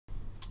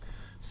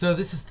So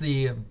this is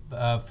the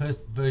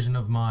first version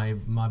of my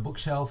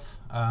bookshelf.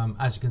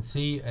 As you can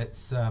see,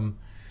 it's an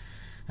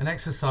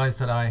exercise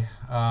that I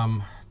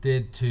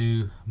did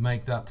to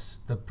make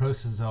the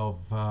process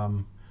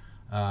of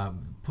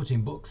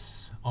putting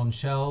books on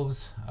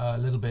shelves a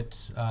little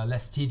bit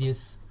less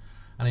tedious.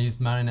 And I used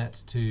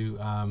Marionette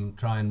to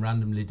try and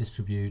randomly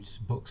distribute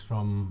books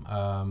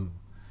from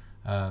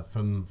a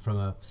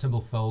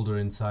symbol folder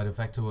inside of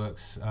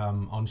VWX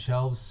on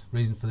shelves.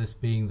 Reason for this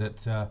being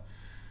that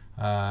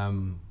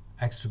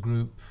Extra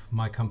Group,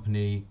 my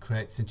company,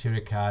 creates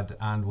interior CAD,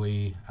 and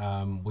we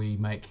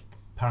make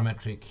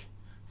parametric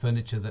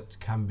furniture that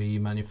can be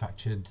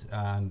manufactured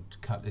and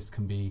cut lists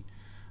can be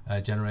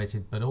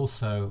generated, but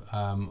also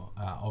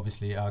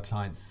obviously our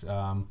clients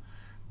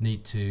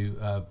need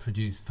to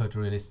produce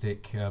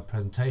photorealistic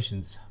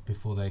presentations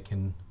before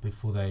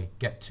they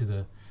get to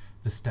the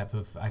step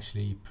of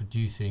actually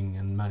producing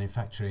and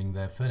manufacturing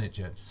their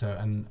furniture. So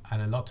and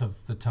a lot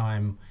of the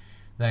time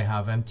they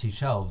have empty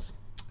shelves.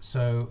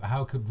 So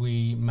how could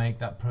we make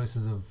that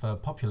process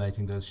of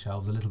populating those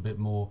shelves a little bit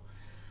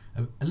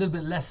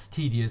less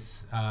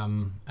tedious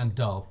and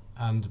dull?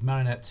 And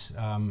Marionette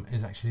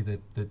is actually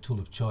the tool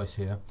of choice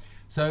here.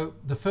 So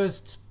the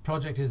first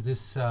project is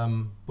this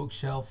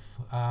bookshelf,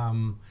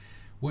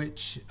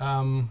 which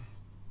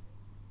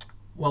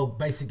well,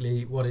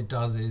 basically what it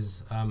does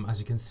is, as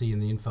you can see in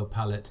the info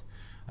palette,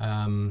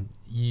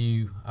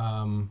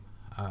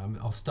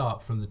 I'll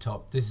start from the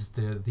top. These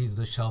are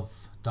the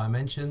shelf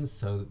dimensions,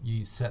 so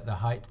you set the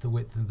height, the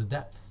width and the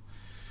depth,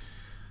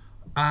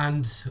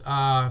 and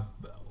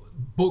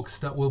books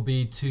that will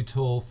be too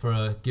tall for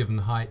a given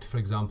height, for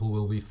example,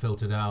 will be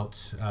filtered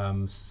out.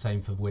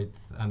 Same for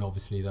width, and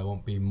obviously there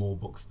won't be more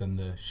books than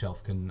the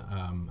shelf can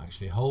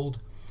actually hold.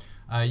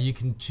 You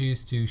can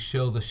choose to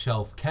show the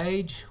shelf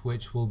cage,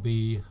 which will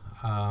be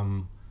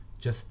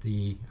just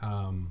a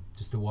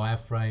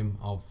wireframe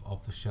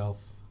of the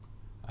shelf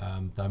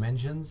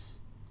dimensions,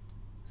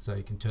 so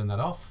you can turn that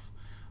off.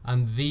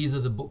 And these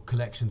are the book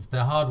collections.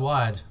 They're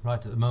hardwired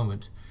right at the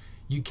moment.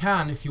 You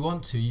can, if you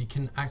want to, you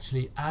can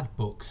actually add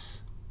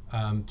books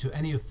to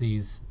any of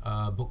these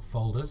book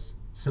folders,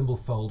 symbol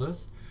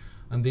folders,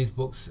 and these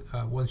books,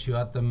 once you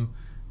add them,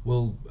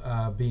 will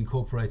be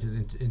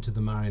incorporated into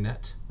the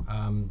Marionette.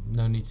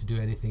 No need to do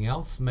anything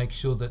else. Make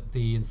sure that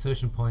the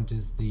insertion point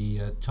is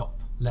the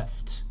top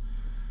left,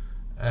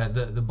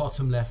 the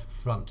bottom left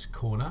front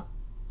corner,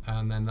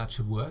 and then that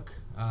should work.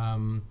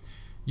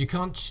 You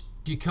can't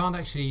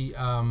actually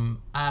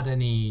add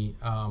any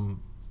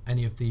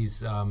of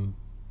these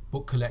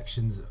book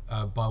collections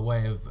by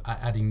way of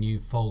adding new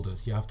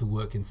folders. You have to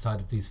work inside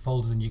of these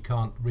folders, and you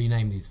can't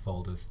rename these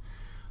folders.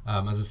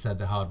 As I said,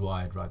 they're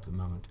hardwired right at the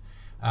moment.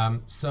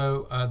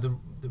 So the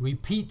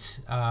repeat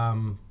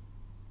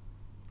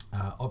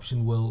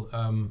option will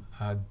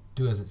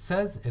do as it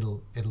says.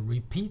 It'll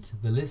repeat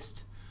the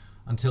list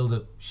until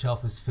the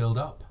shelf is filled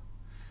up.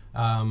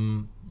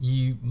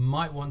 You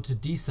might want to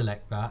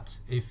deselect that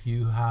if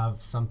you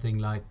have something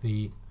like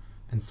the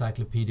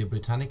Encyclopedia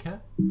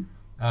Britannica.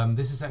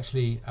 This is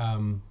actually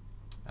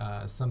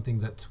something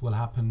that will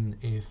happen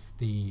if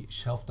the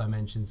shelf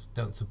dimensions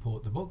don't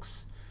support the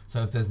books.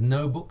 So if there's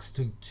no books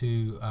to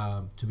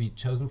be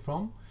chosen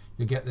from,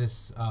 you get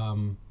this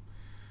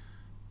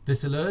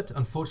this alert.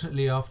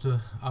 Unfortunately, after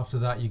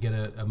that, you get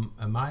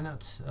a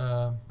Marionette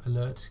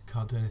alert.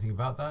 Can't do anything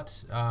about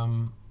that.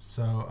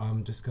 So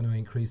I'm just going to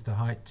increase the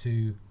height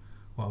to,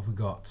 what have we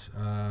got?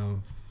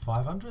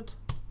 500,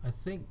 I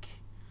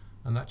think,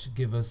 and that should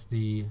give us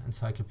the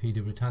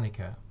Encyclopedia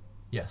Britannica.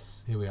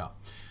 Yes, here we are.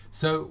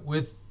 So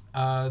with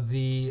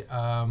the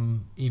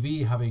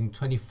EB having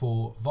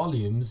 24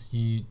 volumes,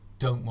 you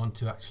don't want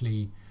to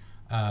actually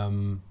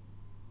have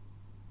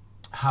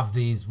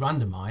these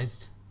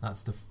randomized.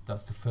 That's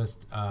the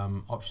first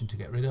option to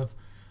get rid of,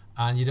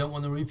 and you don't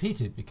want them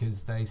repeated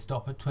because they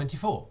stop at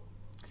 24.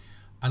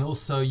 And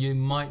also you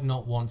might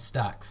not want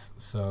stacks,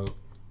 so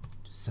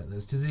just set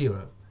those to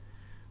 0.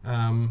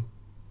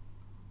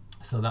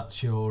 So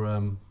that's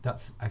your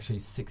that's actually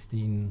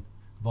 16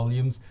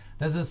 volumes.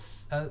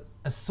 There's a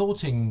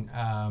sorting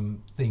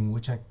thing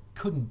which I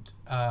couldn't.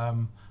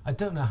 I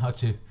don't know how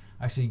to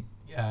actually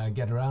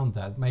get around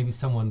that. Maybe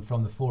someone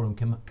from the forum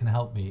can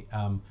help me.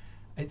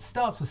 It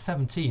starts with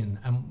 17,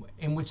 and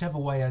in whichever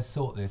way I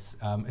sort this,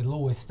 it'll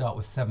always start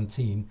with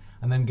 17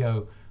 and then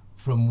go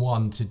from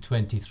 1 to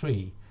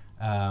 23.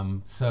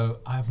 So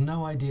I have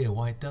no idea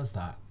why it does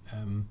that.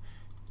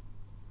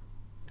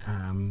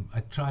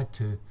 I tried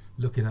to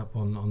look it up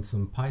on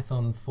some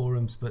Python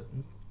forums, but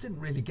didn't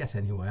really get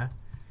anywhere.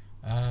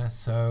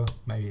 So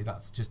maybe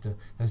there's just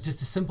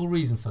a simple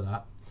reason for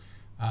that.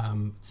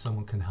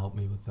 Someone can help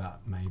me with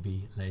that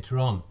maybe later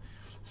on.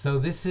 So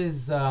this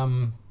is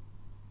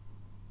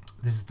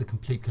the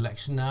complete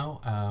collection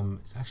now.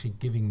 It's actually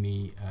giving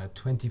me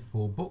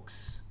 24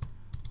 books,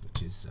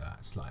 which is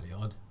slightly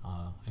odd.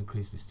 I'll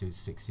increase this to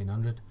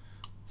 1600.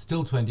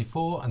 Still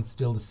 24 and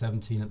still the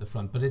 17 at the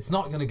front, but it's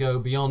not going to go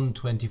beyond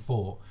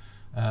 24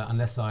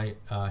 unless I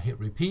hit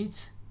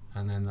repeat,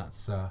 and then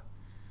that's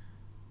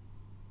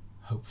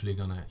hopefully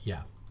gonna,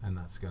 yeah, and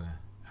that's gonna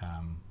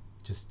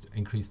just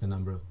increase the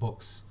number of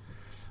books.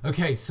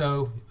 Okay,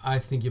 so I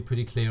think you're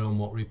pretty clear on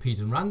what repeat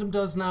and random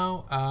does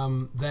now.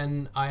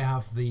 Then I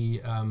have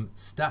the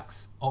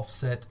stacks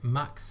offset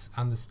max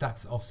and the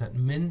stacks offset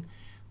min.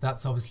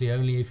 That's obviously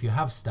only if you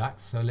have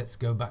stacks. So let's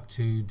go back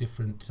to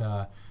different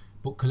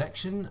book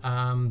collection.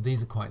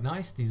 These are quite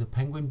nice. These are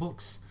Penguin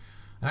books.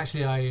 And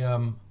actually,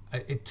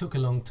 it took a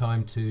long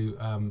time to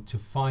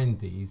find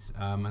these,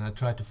 and I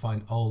tried to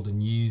find old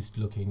and used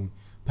looking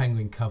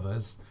Penguin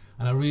covers.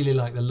 And I really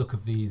like the look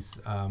of these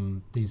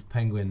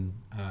Penguin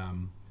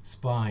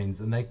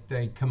spines, and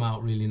they come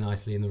out really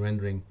nicely in the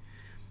rendering.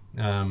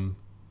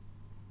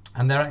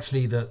 And they're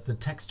actually the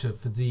texture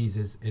for these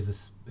is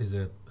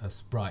a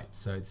sprite,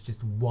 so it's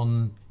just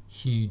one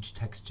huge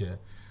texture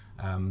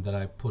that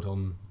I put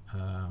on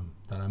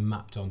that I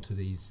mapped onto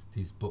these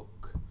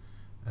book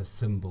as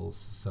symbols,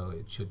 so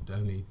it should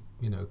only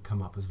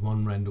come up as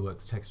one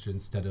RenderWorks texture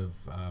instead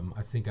of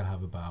I think I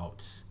have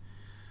about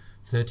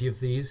 30 of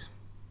these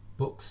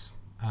books,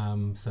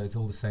 so it's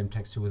all the same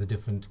texture with a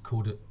different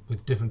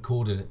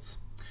coordinates.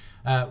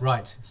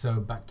 Right, so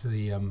back to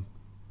the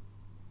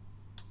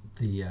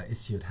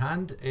issue at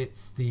hand.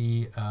 It's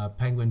the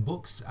Penguin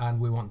books, and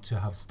we want to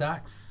have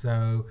stacks,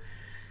 so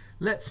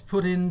let's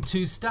put in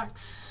 2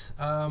 stacks.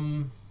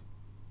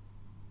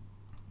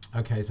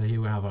 Okay, so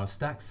here we have our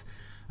stacks,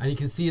 and you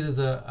can see there's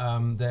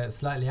they're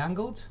slightly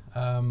angled,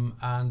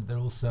 and they're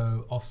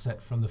also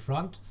offset from the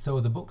front. So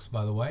are the books,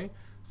 by the way.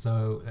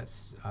 So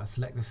let's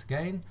select this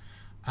again,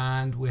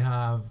 and we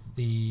have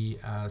the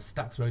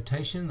stacks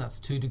rotation, that's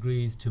 2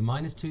 degrees to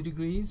 -2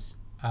 degrees,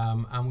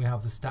 and we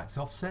have the stacks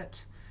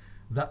offset.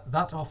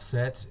 That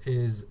offset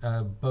is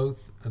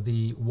both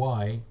the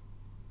Y,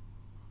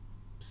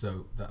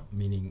 so that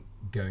meaning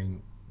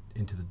going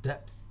into the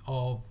depth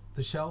of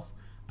the shelf,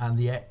 and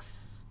the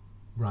X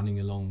running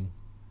along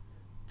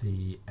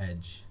the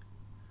edge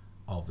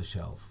of the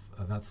shelf.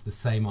 That's the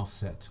same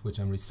offset, which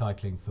I'm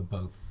recycling for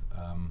both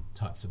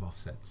types of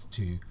offsets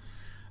to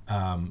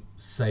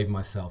save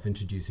myself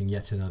introducing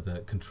yet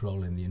another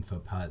control in the info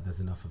palette. There's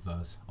enough of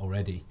those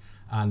already,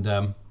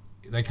 and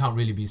they can't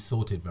really be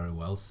sorted very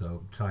well,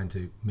 so trying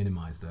to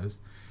minimize those.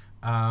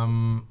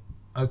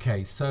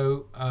 Okay,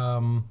 so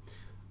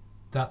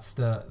that's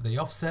the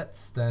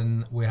offsets.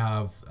 Then we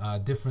have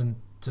different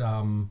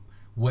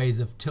ways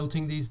of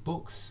tilting these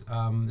books.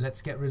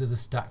 Let's get rid of the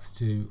stacks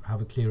to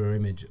have a clearer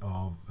image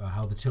of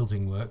how the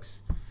tilting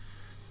works.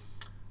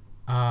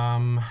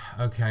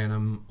 Okay, and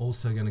I'm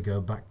also going to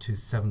go back to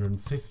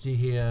 750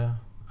 here.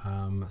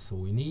 That's all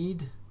we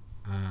need,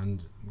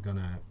 and I'm going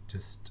to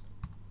just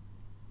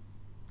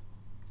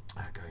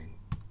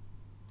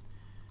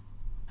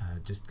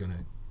just going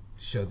to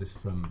show this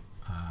from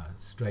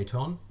straight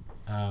on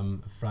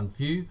front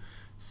view.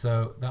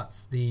 So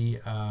that's the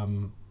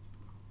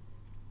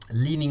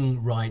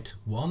leaning right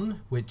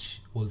one,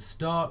 which will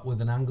start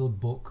with an angled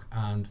book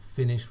and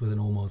finish with an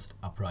almost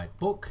upright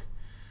book.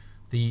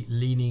 The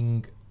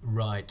leaning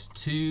right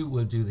 2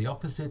 will do the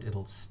opposite.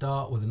 It'll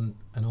start with an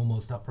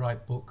almost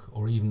upright book,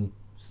 or even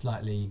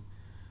slightly,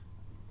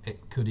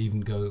 it could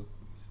even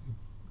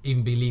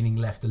be leaning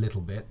left a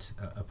little bit,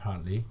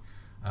 apparently,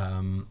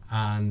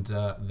 and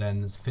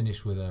then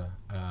finish with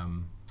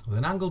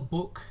an angled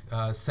book.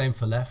 Same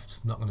for left.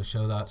 I'm not going to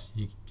show that.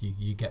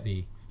 You get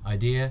the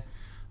idea.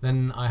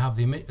 Then I have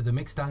the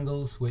mixed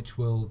angles, which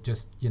will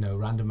just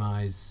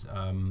randomize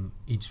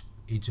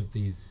each of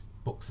these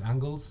books'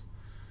 angles,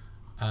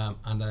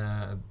 and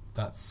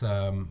that's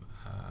and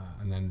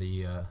then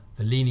the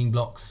leaning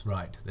blocks.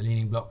 Right, the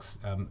leaning blocks.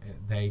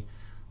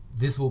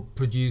 This will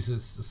produce a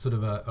sort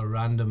of a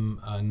random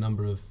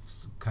number of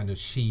kind of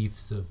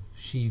sheaves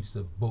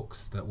of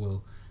books that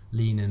will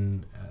lean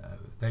in.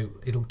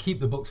 It'll keep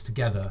the books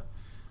together,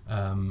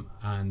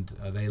 and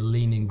they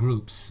lean in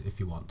groups if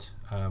you want.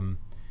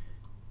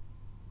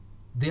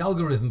 The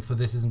algorithm for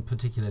this isn't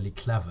particularly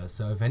clever,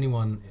 so if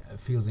anyone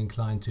feels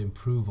inclined to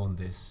improve on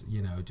this,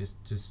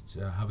 just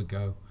have a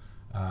go.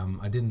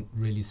 I didn't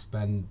really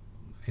spend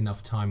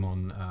enough time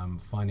on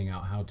finding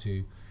out how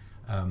to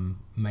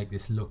make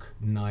this look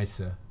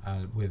nicer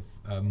with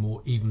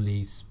more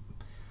evenly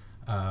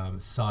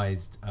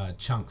sized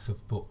chunks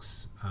of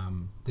books.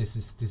 This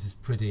is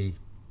pretty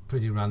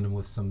random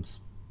with some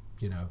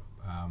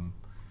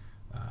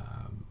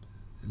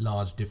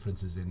large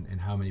differences in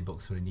how many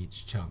books are in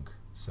each chunk.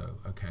 So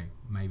okay,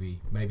 maybe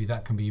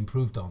that can be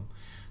improved on.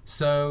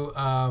 So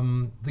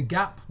the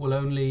gap will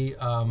only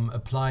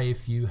apply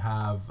if you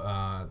have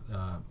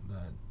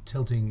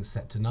tilting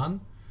set to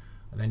none.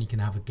 And then you can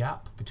have a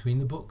gap between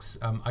the books.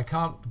 I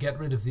can't get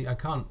rid of I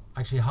can't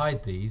actually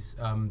hide these.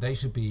 They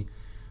should be,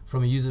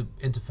 from a user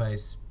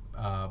interface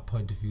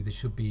point of view, they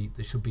should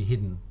be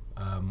hidden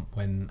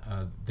when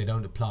they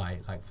don't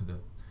apply, like for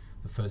the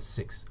first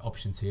 6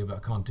 options here. But I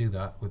can't do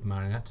that with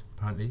Marionette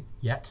apparently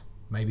yet.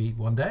 Maybe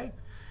one day.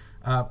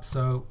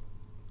 So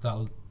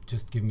that'll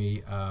just give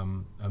me a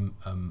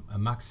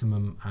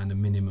maximum and a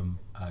minimum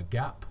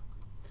gap.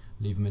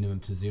 Leave minimum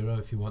to 0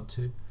 if you want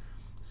to.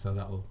 So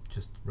that will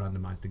just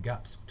randomize the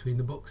gaps between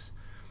the books.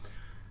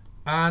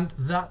 And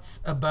that's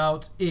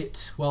about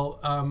it. Well,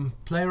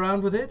 play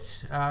around with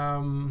it,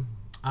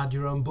 add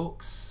your own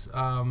books.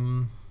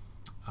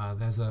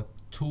 There's a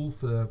tool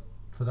for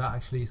that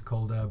actually. It's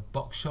called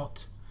Box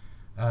Shot.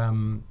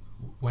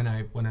 When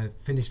I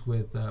finished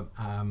with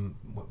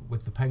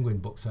the Penguin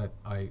books,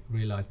 I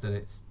realized that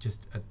it's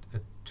just a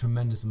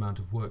tremendous amount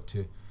of work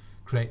to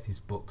create these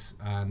books,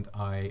 and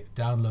I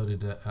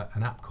downloaded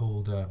an app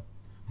called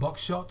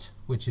Box Shot,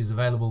 which is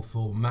available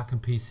for Mac and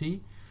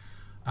PC,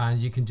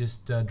 and you can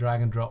just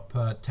drag and drop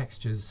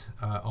textures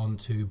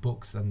onto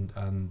books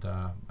and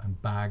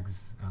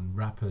bags and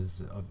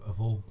wrappers of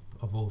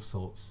all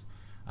sorts,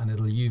 and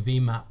it'll UV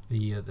map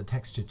the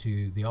texture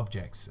to the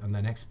objects and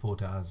then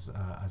export as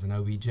an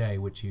OBJ,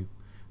 which you,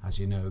 as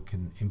you know,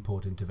 can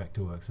import into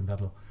VectorWorks, and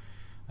that'll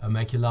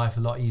make your life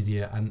a lot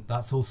easier. And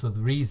that's also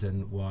the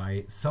reason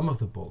why some of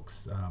the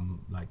books,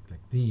 like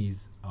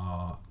these,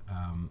 are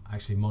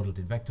actually modeled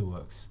in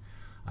VectorWorks,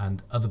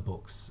 and other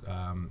books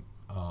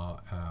are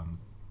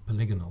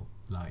polygonal.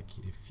 Like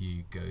if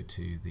you go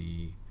to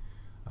the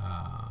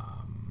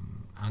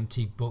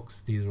antique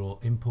books, these are all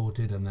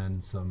imported and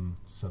then some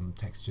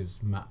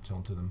textures mapped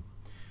onto them.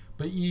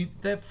 But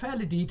they're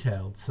fairly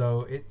detailed,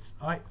 so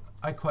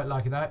I quite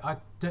like it. I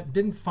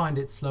didn't find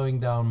it slowing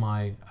down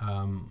my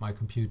my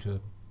computer.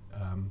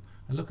 And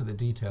look at the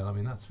detail. I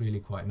mean, that's really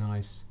quite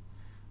nice.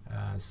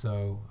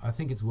 So I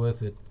think it's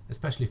worth it,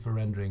 especially for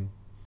rendering.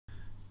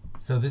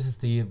 So this is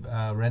the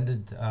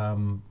rendered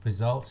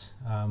result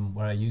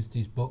where I used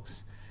these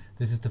books.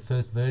 This is the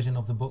first version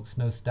of the books,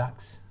 no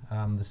stacks.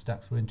 The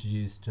stacks were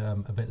introduced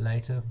a bit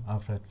later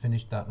after I'd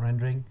finished that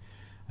rendering.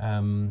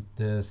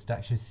 The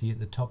stacks you see at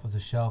the top of the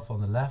shelf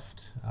on the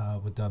left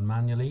were done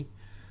manually,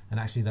 and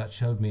actually that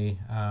showed me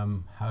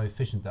how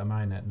efficient that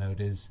Marionette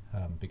node is,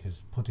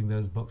 because putting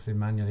those books in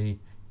manually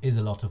is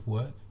a lot of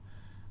work.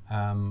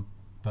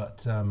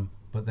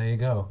 But there you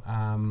go.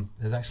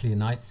 There's actually a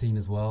night scene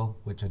as well,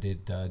 which I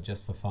did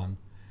just for fun.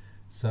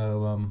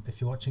 So if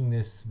you're watching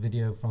this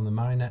video from the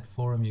Marionette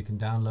forum, you can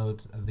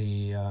download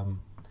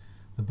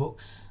the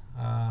books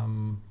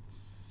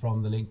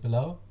from the link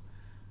below,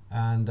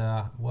 and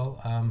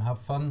have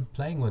fun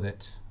playing with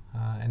it.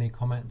 Any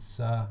comments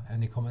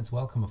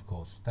welcome, of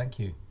course. Thank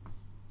you.